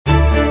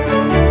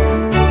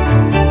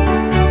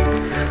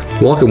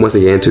Welcome once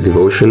again to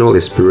Devotional,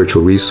 a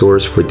spiritual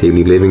resource for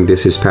daily living.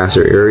 This is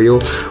Pastor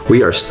Ariel.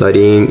 We are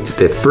studying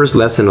the first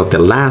lesson of the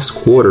last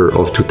quarter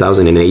of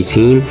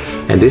 2018,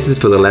 and this is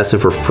for the lesson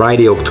for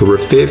Friday, October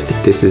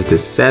 5th. This is the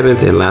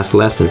seventh and last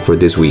lesson for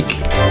this week.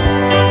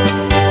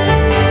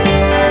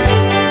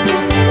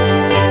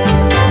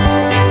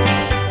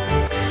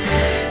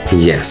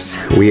 Yes,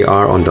 we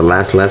are on the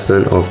last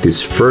lesson of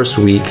this first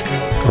week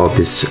of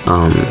this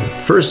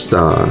first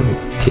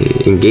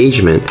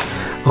engagement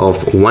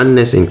of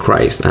oneness in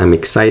Christ. I'm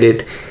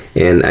excited,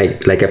 and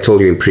like I've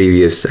told you in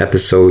previous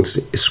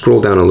episodes, scroll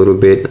down a little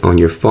bit on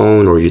your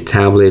phone or your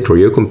tablet or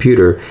your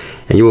computer,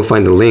 and you will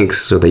find the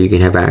links so that you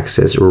can have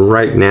access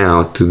right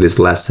now to this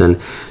lesson,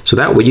 so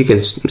that way you can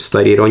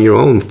study it on your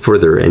own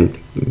further and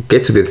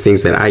get to the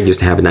things that I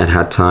just have not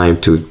had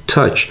time to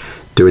touch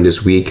during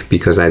this week,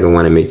 because I don't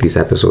want to make these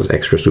episodes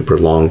extra super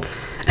long.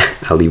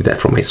 I'll leave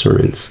that for my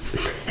sermons.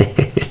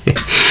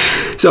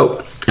 So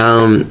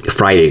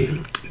Friday,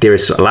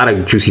 there's a lot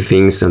of juicy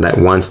things in that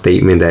one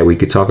statement that we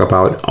could talk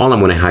about. All I'm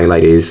going to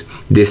highlight is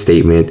this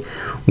statement: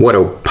 what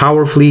a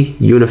powerfully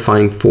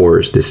unifying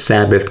force the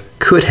Sabbath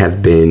could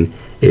have been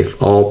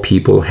if all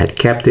people had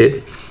kept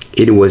it.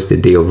 It was the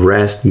day of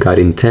rest God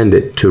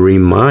intended to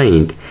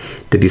remind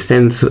the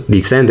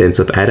descendants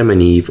of Adam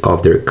and Eve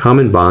of their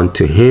common bond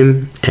to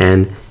Him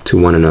and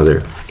to one another.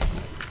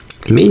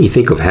 It made me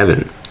think of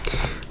heaven.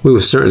 We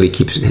will certainly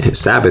keep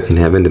Sabbath in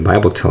heaven. The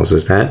Bible tells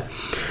us that.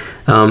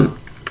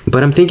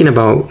 But I'm thinking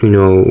about,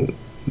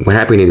 what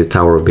happened in the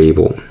Tower of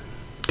Babel,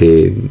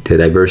 the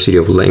diversity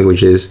of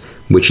languages,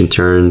 which in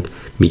turn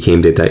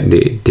became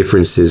the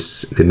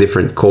differences, the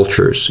different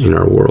cultures in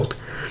our world,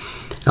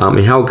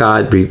 and how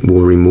God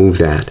will remove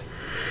that.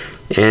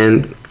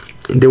 And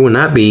there will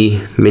not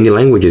be many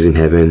languages in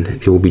heaven.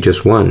 It will be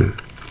just one.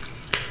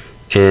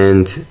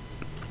 And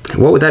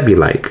what would that be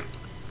like?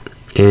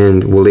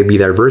 And will there be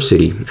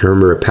diversity? I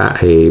remember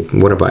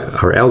one of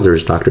our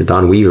elders, Dr.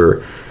 Don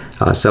Weaver,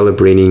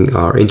 celebrating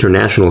our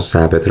International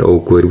Sabbath at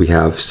Oakwood. We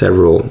have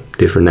several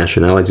different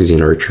nationalities in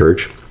our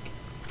church.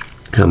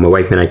 My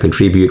wife and I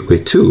contribute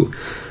with two,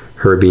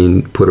 her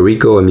being Puerto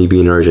Rico and me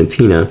being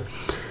Argentina.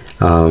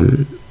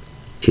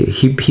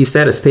 He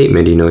said a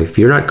statement, if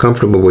you're not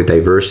comfortable with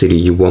diversity,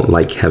 you won't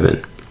like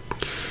heaven.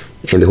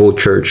 And the whole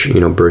church,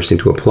 burst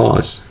into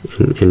applause.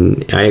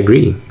 And I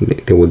agree,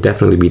 there will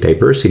definitely be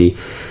diversity,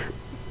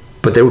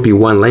 but there will be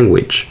one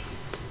language.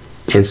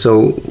 And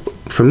so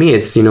for me,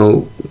 it's,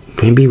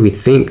 maybe we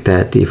think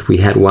that if we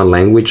had one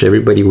language,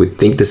 everybody would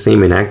think the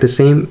same and act the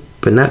same,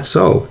 but not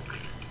so.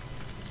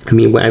 I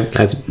mean,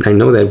 I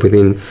know that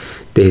within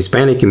the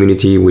Hispanic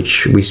community,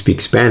 which we speak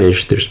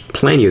Spanish, there's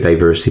plenty of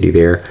diversity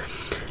there.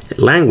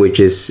 Language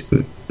is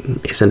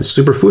a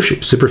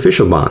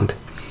superficial bond.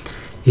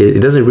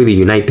 It doesn't really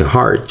unite the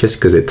heart. Just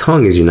because the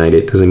tongue is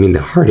united doesn't mean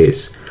the heart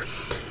is.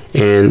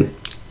 And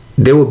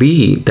there will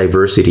be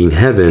diversity in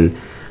heaven,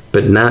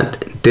 but not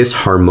this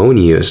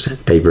harmonious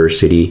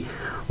diversity,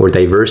 or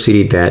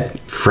diversity that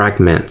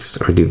fragments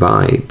or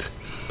divides.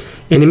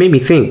 And it made me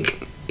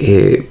think,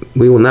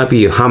 we will not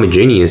be a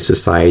homogeneous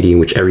society in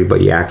which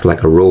everybody acts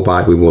like a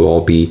robot. We will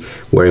all be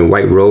wearing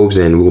white robes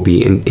and we'll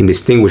be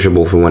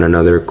indistinguishable from one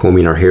another,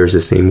 combing our hairs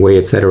the same way,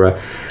 etc.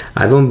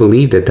 I don't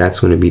believe that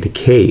that's going to be the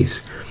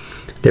case.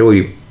 There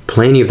will be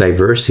plenty of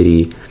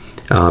diversity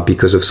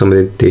because of some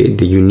of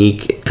the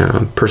unique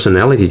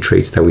personality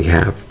traits that we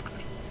have.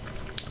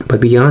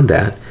 But beyond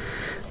that,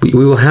 we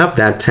will have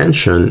that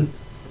tension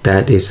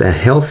that is a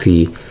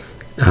healthy,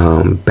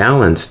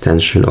 balanced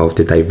tension of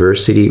the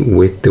diversity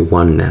with the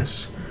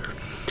oneness.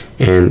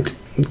 And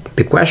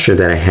the question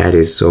that I had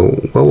is, so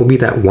what will be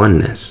that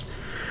oneness?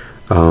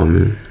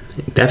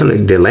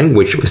 Definitely the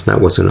language is not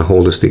what's going to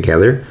hold us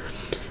together.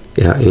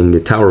 In the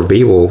Tower of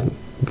Babel,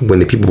 when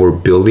the people were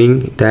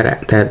building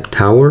that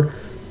tower,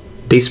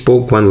 they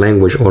spoke one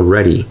language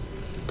already,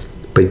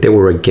 but they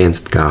were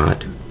against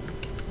God.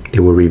 They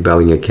were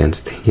rebelling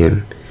against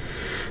Him.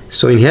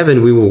 So in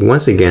heaven, we will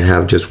once again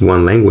have just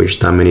one language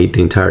dominate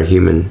the entire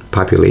human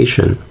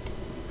population.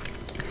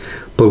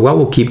 But what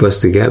will keep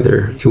us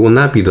together? It will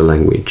not be the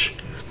language.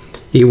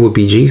 It will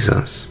be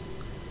Jesus.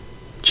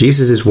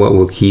 Jesus is what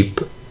will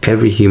keep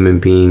every human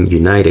being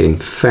united. In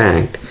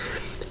fact,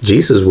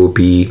 Jesus will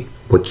be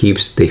what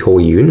keeps the whole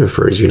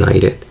universe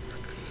united.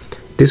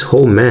 This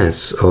whole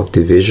mess of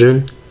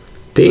division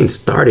didn't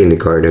start in the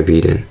Garden of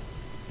Eden.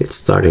 It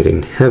started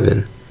in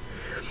heaven.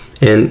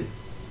 And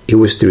it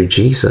was through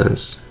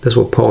Jesus. That's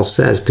what Paul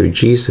says, through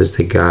Jesus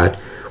that God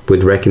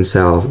would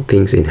reconcile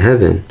things in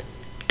heaven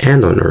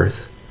and on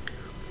earth.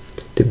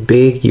 The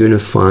big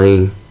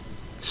unifying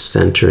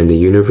center in the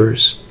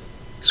universe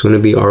is going to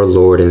be our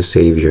Lord and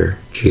Savior,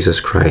 Jesus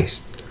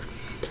Christ.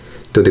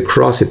 Though the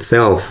cross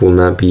itself will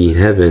not be in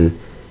heaven,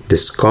 the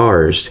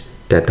scars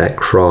that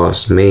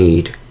cross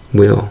made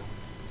will.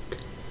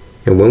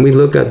 And when we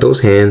look at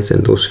those hands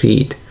and those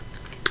feet,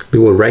 we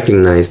will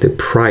recognize the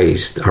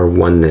price our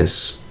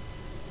oneness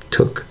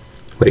took,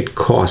 what it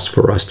cost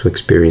for us to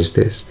experience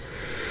this.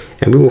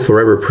 And we will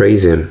forever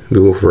praise Him.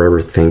 We will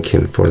forever thank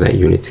Him for that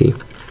unity.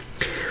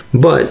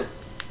 But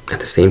At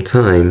the same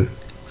time,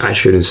 I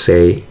shouldn't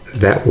say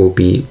that will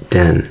be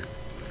then.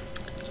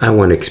 I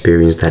want to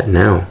experience that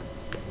now.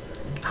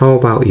 How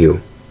about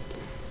you?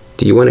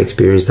 Do you want to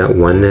experience that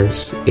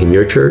oneness in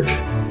your church,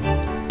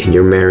 in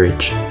your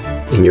marriage,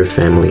 in your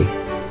family?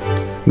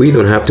 We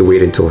don't have to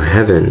wait until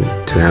heaven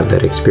to have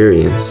that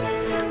experience.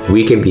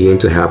 We can begin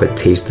to have a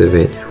taste of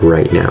it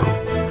right now.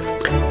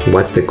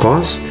 What's the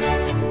cost?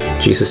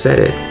 Jesus said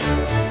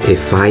it.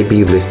 If I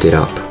be lifted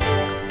up.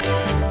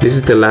 This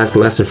is the last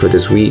lesson for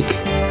this week.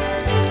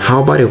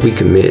 How about if we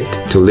commit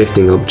to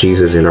lifting up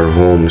Jesus in our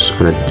homes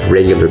on a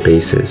regular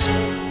basis,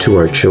 to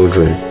our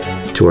children,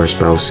 to our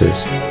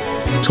spouses,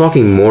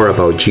 talking more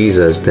about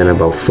Jesus than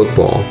about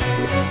football,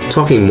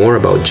 talking more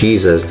about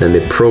Jesus than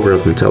the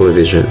programs on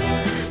television,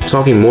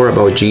 talking more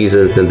about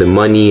Jesus than the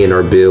money in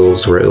our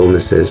bills or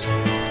illnesses.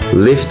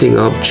 Lifting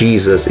up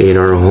Jesus in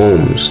our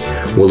homes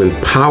will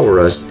empower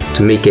us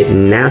to make it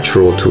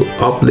natural to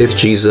uplift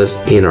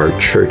Jesus in our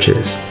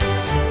churches.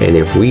 And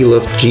if we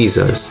love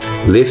Jesus,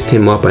 lift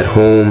him up at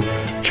home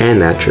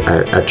and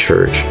at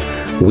church,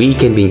 we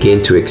can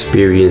begin to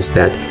experience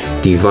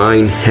that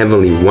divine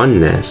heavenly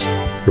oneness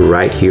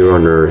right here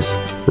on earth,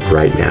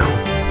 right now.